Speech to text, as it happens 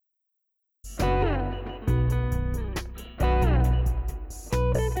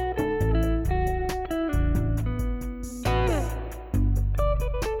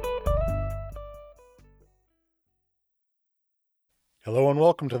Hello and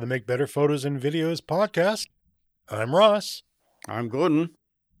welcome to the Make Better Photos and Videos podcast. I'm Ross. I'm Gordon.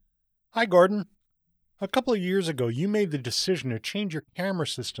 Hi, Gordon. A couple of years ago, you made the decision to change your camera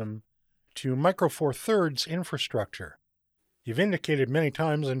system to Micro Four Thirds infrastructure. You've indicated many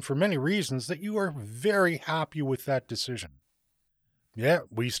times and for many reasons that you are very happy with that decision. Yet,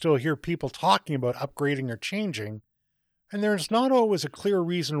 we still hear people talking about upgrading or changing, and there's not always a clear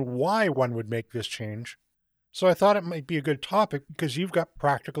reason why one would make this change. So I thought it might be a good topic because you've got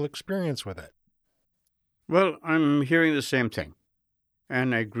practical experience with it. Well, I'm hearing the same thing,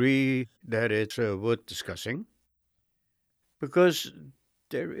 and I agree that it's worth discussing because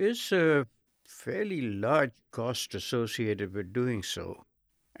there is a fairly large cost associated with doing so.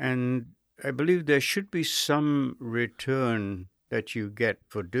 And I believe there should be some return that you get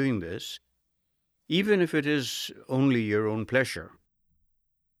for doing this, even if it is only your own pleasure.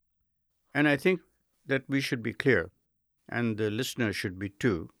 And I think that we should be clear, and the listener should be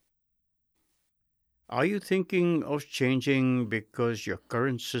too. Are you thinking of changing because your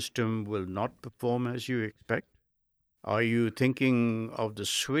current system will not perform as you expect? Are you thinking of the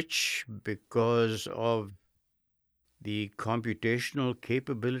switch because of the computational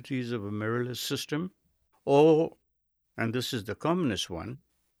capabilities of a mirrorless system? Or, and this is the commonest one,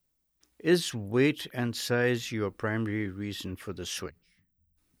 is weight and size your primary reason for the switch?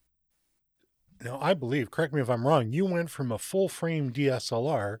 Now, I believe, correct me if I'm wrong, you went from a full frame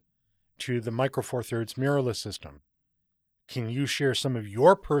DSLR to the Micro Four Thirds mirrorless system. Can you share some of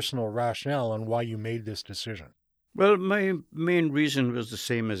your personal rationale on why you made this decision? Well, my main reason was the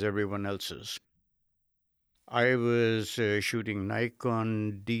same as everyone else's. I was shooting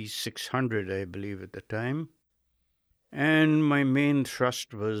Nikon D600, I believe, at the time, and my main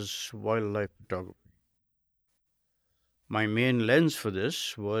thrust was wildlife photography. My main lens for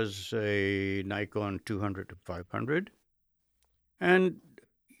this was a Nikon 200 to 500, and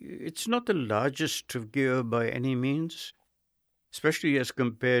it's not the largest of gear by any means, especially as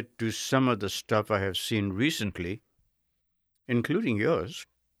compared to some of the stuff I have seen recently, including yours.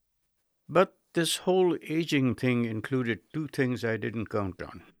 But this whole aging thing included two things I didn't count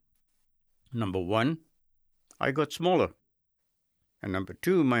on. Number one, I got smaller. And number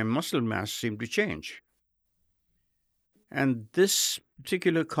two, my muscle mass seemed to change. And this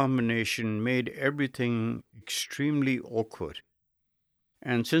particular combination made everything extremely awkward.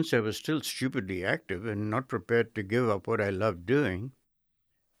 And since I was still stupidly active and not prepared to give up what I loved doing,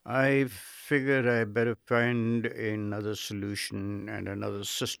 I figured I better find another solution and another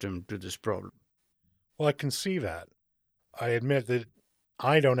system to this problem. Well, I can see that. I admit that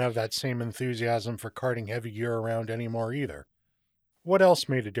I don't have that same enthusiasm for carting heavy gear around anymore either. What else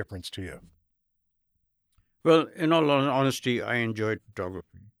made a difference to you? Well, in all honesty, I enjoyed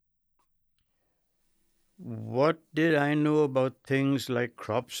photography. What did I know about things like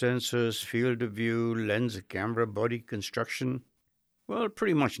crop sensors, field of view, lens, camera, body construction? Well,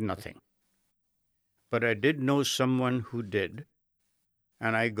 pretty much nothing. But I did know someone who did,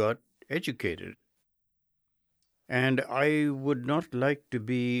 and I got educated. And I would not like to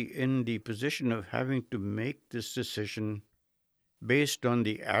be in the position of having to make this decision based on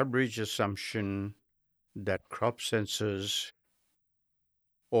the average assumption that crop sensors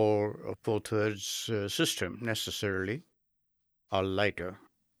or a four-thirds system necessarily are lighter.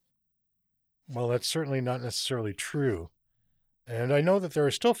 Well, that's certainly not necessarily true. And I know that there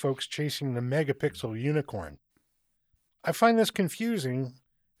are still folks chasing the megapixel unicorn. I find this confusing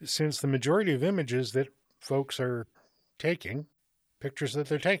since the majority of images that folks are taking, pictures that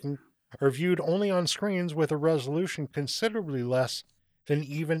they're taking, are viewed only on screens with a resolution considerably less than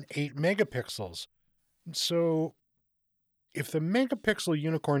even 8 megapixels. So, if the megapixel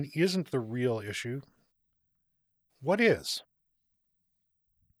unicorn isn't the real issue, what is?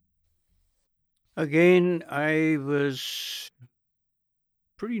 Again, I was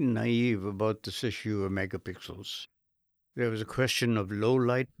pretty naive about this issue of megapixels. There was a question of low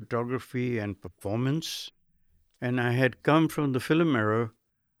light photography and performance, and I had come from the film era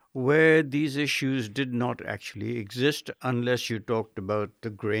where these issues did not actually exist unless you talked about the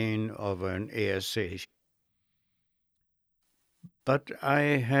grain of an ASA. But I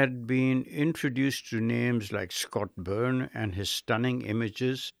had been introduced to names like Scott Byrne and his stunning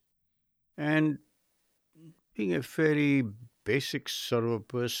images, and being a fairly basic sort of a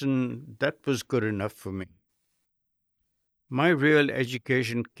person, that was good enough for me. My real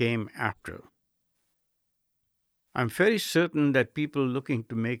education came after. I'm fairly certain that people looking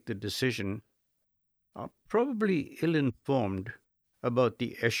to make the decision are probably ill informed about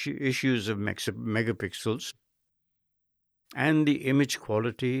the issues of megapixels and the image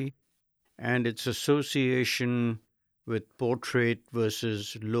quality and its association with portrait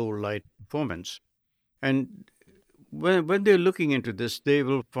versus low light performance. And when they're looking into this, they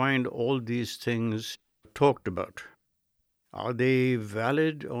will find all these things talked about. Are they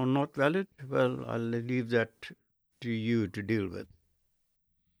valid or not valid? Well, I'll leave that to you to deal with.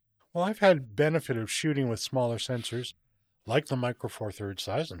 Well, I've had benefit of shooting with smaller sensors, like the Micro Four Thirds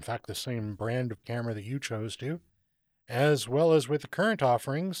size, in fact, the same brand of camera that you chose to, as well as with the current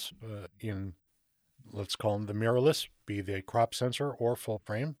offerings in, let's call them the mirrorless, be they crop sensor or full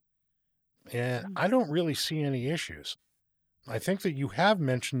frame. And I don't really see any issues. I think that you have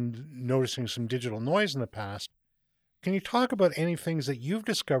mentioned noticing some digital noise in the past. Can you talk about any things that you've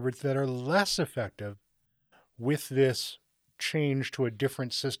discovered that are less effective with this change to a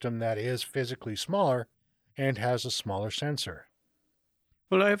different system that is physically smaller and has a smaller sensor?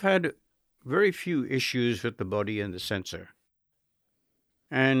 Well, I've had very few issues with the body and the sensor.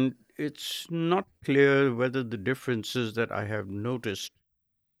 And it's not clear whether the differences that I have noticed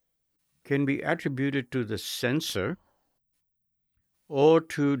can be attributed to the sensor or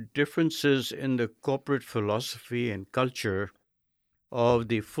to differences in the corporate philosophy and culture of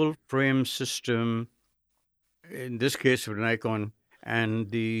the full frame system, in this case of Nikon, and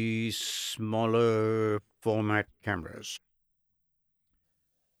the smaller format cameras.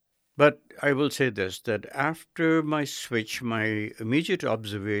 But I will say this, that after my switch, my immediate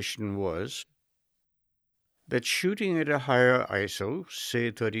observation was that shooting at a higher ISO,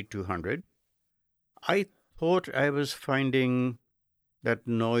 say 3200, I thought I was finding that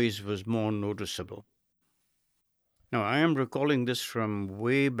noise was more noticeable. Now, I am recalling this from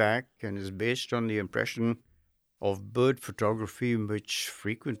way back and is based on the impression of bird photography, which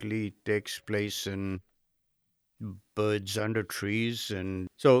frequently takes place in birds under trees. And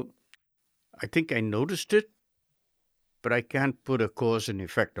so I think I noticed it, but I can't put a cause and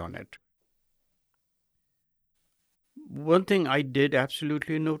effect on it. One thing I did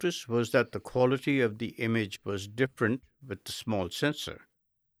absolutely notice was that the quality of the image was different with the small sensor.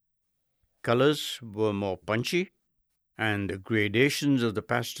 Colors were more punchy, and the gradations of the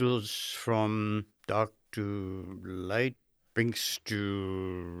pastels from dark to light, pinks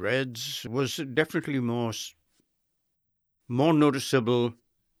to reds, was definitely more noticeable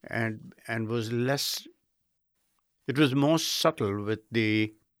and was less. It was more subtle with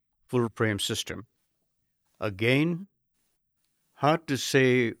the full frame system. Again, hard to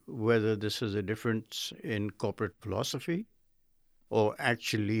say whether this is a difference in corporate philosophy or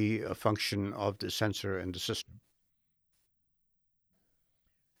actually a function of the sensor and the system.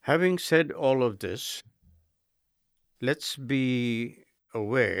 Having said all of this, let's be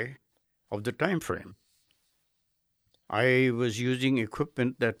aware of the time frame. I was using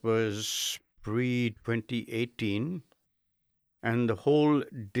equipment that was pre-2018, and the whole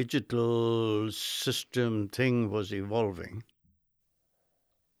digital system thing was evolving.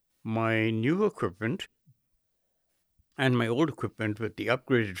 My new equipment and my old equipment with the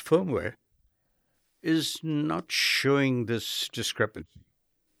upgraded firmware is not showing this discrepancy.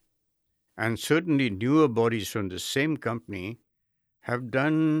 And certainly newer bodies from the same company have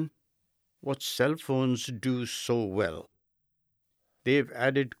done what cell phones do so well. They've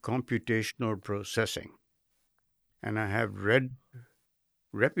added computational processing. And I have read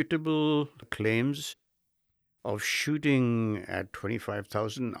reputable claims of shooting at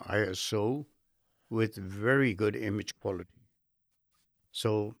 25,000 ISO with very good image quality.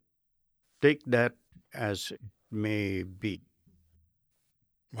 So take that as it may be.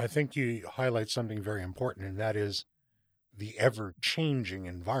 I think you highlight something very important, and that is the ever-changing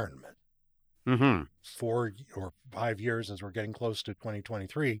environment. 4 or 5 years, as we're getting close to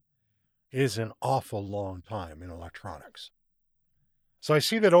 2023, is an awful long time in electronics. So I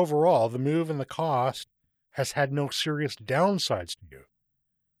see that overall, the move and the cost has had no serious downsides to you.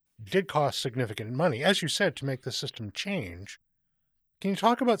 It did cost significant money, as you said, to make the system change. Can you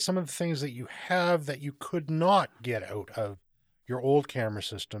talk about some of the things that you have that you could not get out of your old camera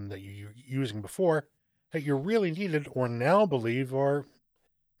system that you were using before that you really needed or now believe, or,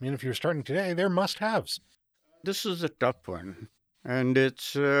 I mean, if you're starting today, they're must-haves? This is a tough one, and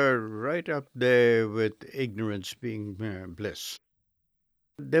it's right up there with ignorance being bliss.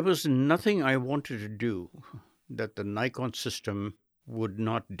 There was nothing I wanted to do that the Nikon system would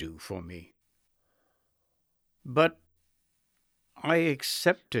not do for me. But I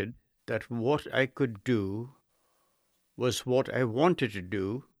accepted that what I could do was what I wanted to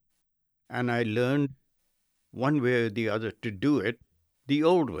do, and I learned one way or the other to do it the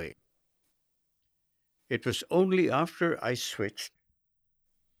old way. It was only after I switched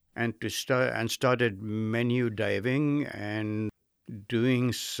and started menu diving and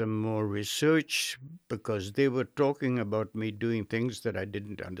doing some more research because they were talking about me doing things that I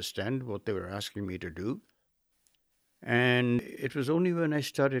didn't understand what they were asking me to do. And it was only when I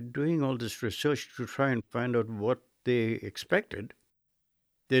started doing all this research to try and find out what they expected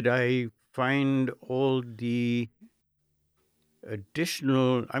did I find all the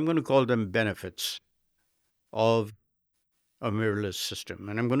additional, I'm going to call them benefits of a mirrorless system.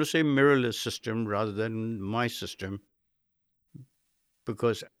 And I'm going to say mirrorless system rather than my system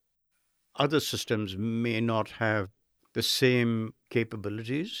because other systems may not have the same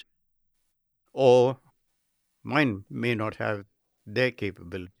capabilities or mine may not have their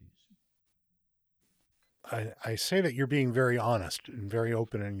capabilities. I say that you're being very honest and very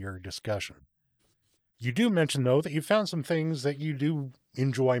open in your discussion. You do mention, though, that you found some things that you do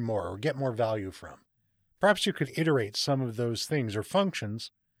enjoy more or get more value from. Perhaps you could iterate some of those things or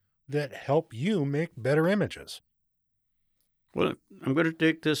functions that help you make better images. Well, I'm going to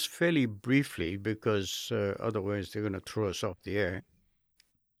take this fairly briefly because otherwise they're going to throw us off the air.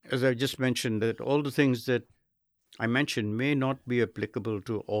 As I just mentioned, that all the things that I mentioned may not be applicable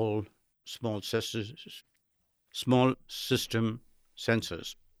to all small system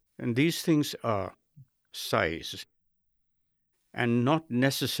sensors. And these things are size and not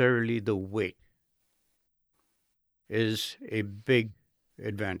necessarily the weight is a big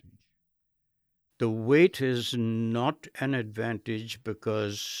advantage. The weight is not an advantage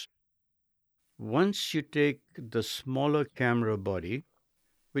because once you take the smaller camera body,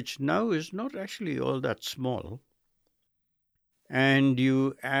 which now is not actually all that small, and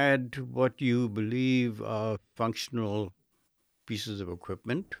you add what you believe are functional pieces of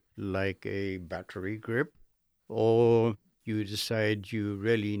equipment, like a battery grip, or you decide you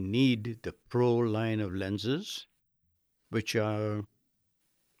really need the Pro line of lenses, which are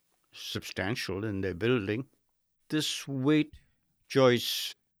substantial in their building, this weight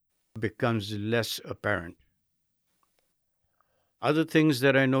choice becomes less apparent. Other things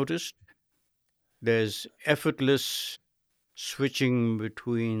that I noticed, there's effortless switching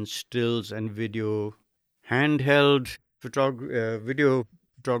between stills and video, handheld video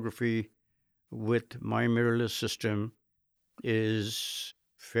photography with my mirrorless system is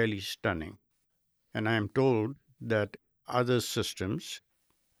fairly stunning. And I am told that other systems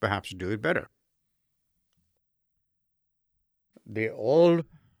perhaps do it better. They all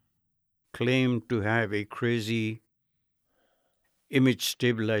claim to have a crazy image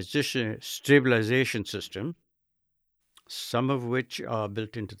stabilization system, some of which are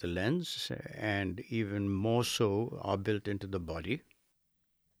built into the lens and even more so are built into the body.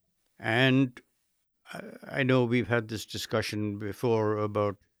 And I know we've had this discussion before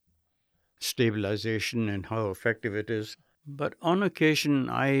about stabilization and how effective it is. But on occasion,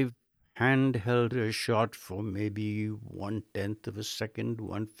 I've handheld a shot for maybe 1/10 of a second,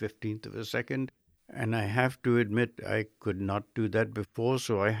 1/15 of a second. And I have to admit, I could not do that before.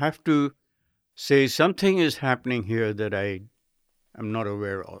 So I have to say something is happening here that I am not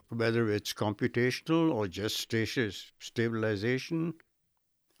aware of. Whether it's computational or just stabilization,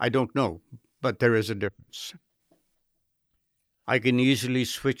 I don't know. But there is a difference. I can easily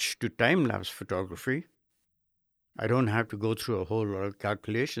switch to time-lapse photography. I don't have to go through a whole lot of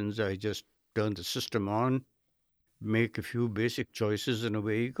calculations. I just turn the system on, make a few basic choices, and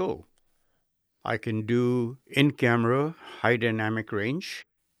away you go. I can do in-camera high dynamic range.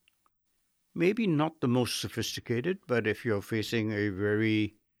 Maybe not the most sophisticated, but if you're facing a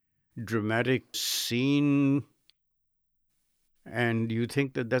very dramatic scene and you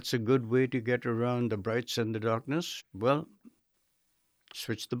think that that's a good way to get around the brights and the darkness, well,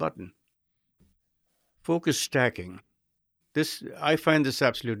 switch the button. Focus stacking. I find this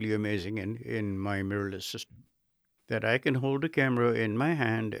absolutely amazing in my mirrorless system. That I can hold a camera in my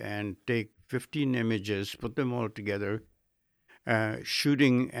hand and take 15 images, put them all together,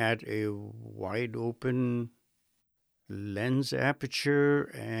 shooting at a wide open lens aperture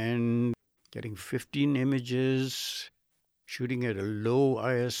and getting 15 images, shooting at a low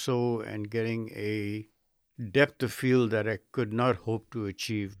ISO and getting a depth of field that I could not hope to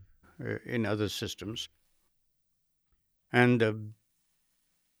achieve in other systems. And the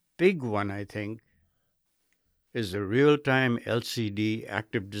big one, I think, is the real-time LCD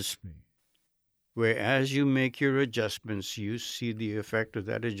active display, where as you make your adjustments, you see the effect of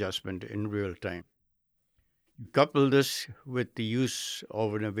that adjustment in real time. You couple this with the use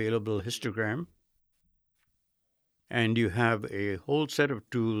of an available histogram, and you have a whole set of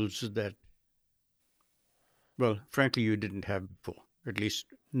tools that, well, frankly, you didn't have before, at least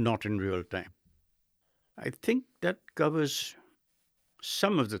not in real time. I think that covers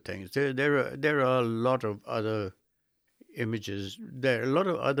some of the things. There are a lot of other images, there are a lot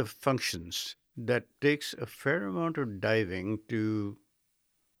of other functions that takes a fair amount of diving to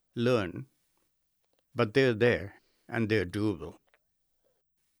learn, but they're there and they're doable.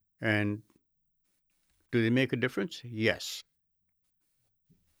 And do they make a difference? Yes.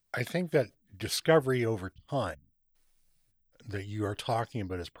 I think that discovery over time that you are talking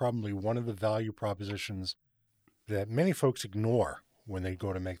about is probably one of the value propositions that many folks ignore when they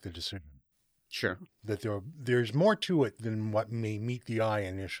go to make the decision. Sure. That there's more to it than what may meet the eye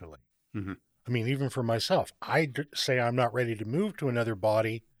initially. Mhm. I mean, even for myself, say I'm not ready to move to another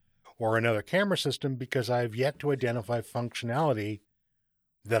body or another camera system because I've yet to identify functionality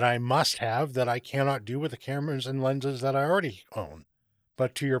that I must have that I cannot do with the cameras and lenses that I already own.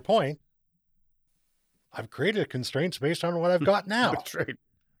 But to your point, I've created constraints based on what I've got now, That's right.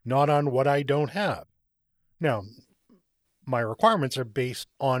 not on what I don't have. Now, my requirements are based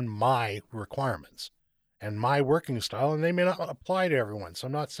on my requirements and my working style, and they may not apply to everyone. So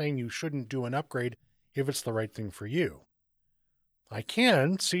I'm not saying you shouldn't do an upgrade if it's the right thing for you. I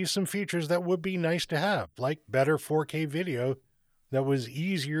can see some features that would be nice to have, like better 4K video that was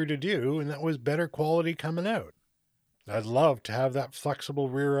easier to do and that was better quality coming out. I'd love to have that flexible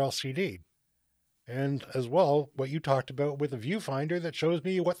rear LCD. And as well, what you talked about with a viewfinder that shows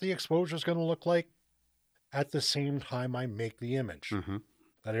me what the exposure is going to look like at the same time I make the image. Mm-hmm.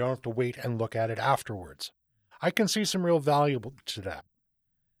 That I don't have to wait and look at it afterwards. I can see some real value to that.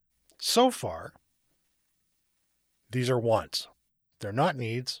 So far, these are wants. They're not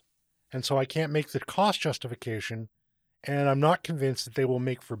needs. And so I can't make the cost justification. And I'm not convinced that they will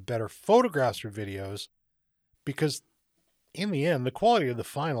make for better photographs or videos because in the end, the quality of the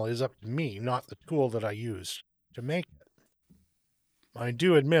final is up to me, not the tool that I use to make it. I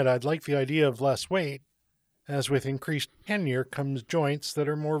do admit I'd like the idea of less weight, as with increased tenure comes joints that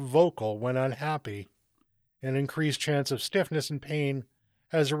are more vocal when unhappy, and increased chance of stiffness and pain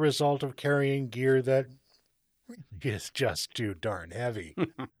as a result of carrying gear that is just too darn heavy.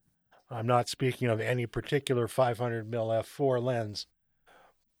 I'm not speaking of any particular 500mm f4 lens,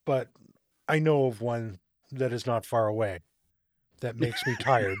 but I know of one that is not far away that makes me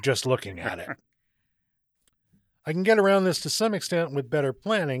tired just looking at it. I can get around this to some extent with better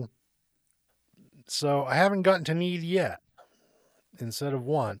planning, so I haven't gotten to need yet instead of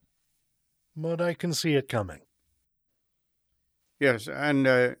want, but I can see it coming. Yes, and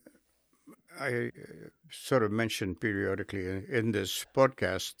I sort of mentioned periodically in this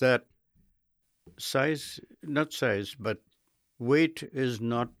podcast that not size, but weight is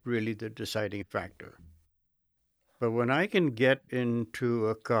not really the deciding factor. But when I can get into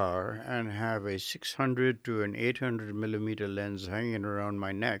a car and have a 600 to an 800mm lens hanging around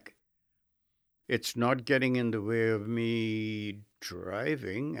my neck, it's not getting in the way of me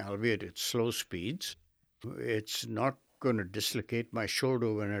driving, albeit at slow speeds. It's not going to dislocate my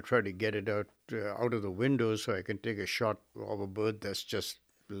shoulder when I try to get it out of the window so I can take a shot of a bird that's just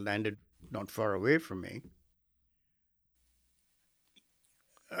landed not far away from me.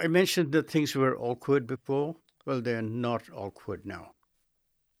 I mentioned that things were awkward before. Well, they're not awkward now.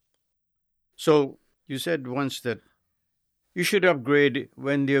 So you said once that you should upgrade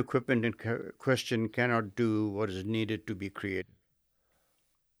when the equipment in question cannot do what is needed to be created.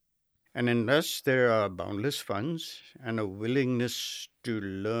 And unless there are boundless funds and a willingness to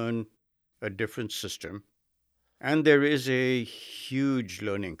learn a different system, and there is a huge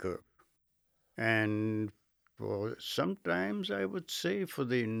learning curve, and sometimes I would say for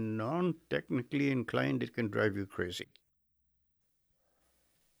the non-technically inclined, it can drive you crazy.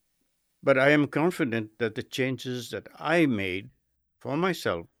 But I am confident that the changes that I made for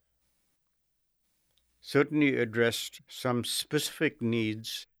myself certainly addressed some specific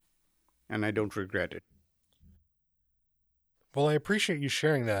needs, and I don't regret it. Well, I appreciate you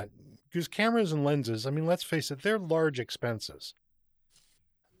sharing that, because cameras and lenses, I mean, let's face it, they're large expenses.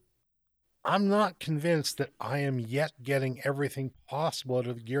 I'm not convinced that I am yet getting everything possible out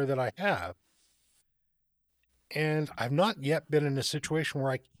of the gear that I have. And I've not yet been in a situation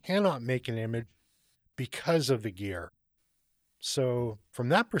where I cannot make an image because of the gear. So from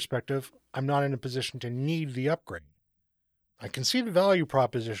that perspective, I'm not in a position to need the upgrade. I can see the value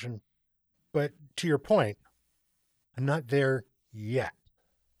proposition, but to your point, I'm not there yet.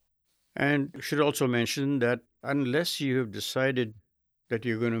 And should also mention that unless you have decided that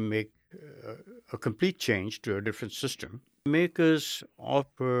you're going to make a complete change to a different system, makers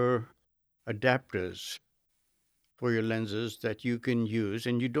offer adapters for your lenses that you can use,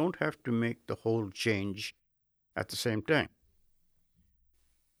 and you don't have to make the whole change at the same time.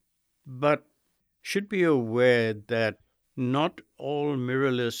 But should be aware that not all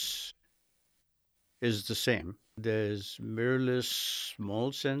mirrorless is the same. There's mirrorless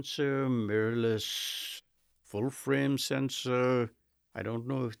small sensor, mirrorless full frame sensor. I don't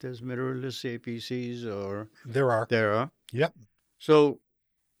know if there's mirrorless APCs or There are. there are. Yep. So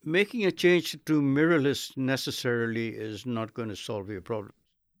making a change to mirrorless necessarily is not going to solve your problem.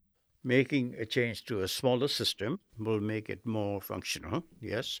 Making a change to a smaller system will make it more functional,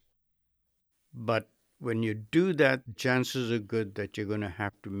 yes. But when you do that, the chances are good that you're going to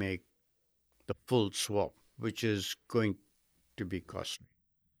have to make the full swap, which is going to be costly.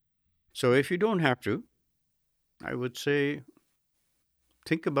 So if you don't have to, I would say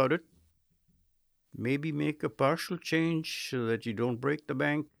think about it. Maybe make a partial change so that you don't break the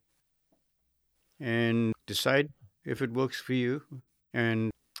bank and decide if it works for you and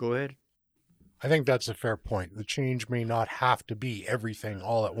go ahead. I think that's a fair point. The change may not have to be everything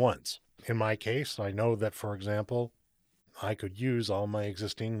all at once. In my case, I know that, for example, I could use all my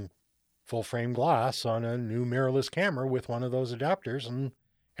existing full frame glass on a new mirrorless camera with one of those adapters, and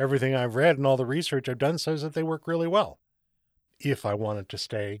everything I've read and all the research I've done says that they work really well if I wanted to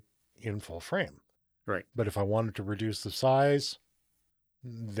stay in full frame. Right. But if I wanted to reduce the size,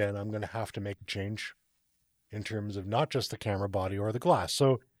 then I'm going to have to make a change in terms of not just the camera body or the glass.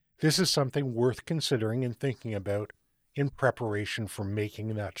 So this is something worth considering and thinking about in preparation for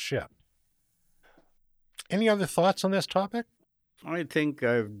making that shift. Any other thoughts on this topic? I think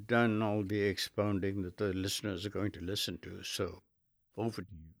I've done all the expounding that the listeners are going to listen to, so over to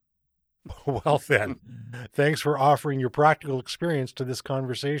you. Well then, thanks for offering your practical experience to this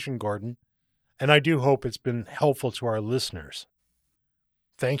conversation, Gordon. And I do hope it's been helpful to our listeners.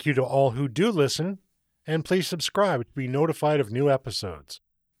 Thank you to all who do listen, and please subscribe to be notified of new episodes.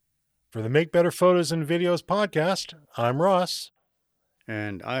 For the Make Better Photos and Videos podcast, I'm Ross.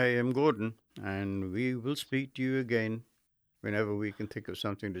 And I am Gordon, and we will speak to you again whenever we can think of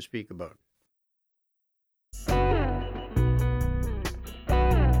something to speak about.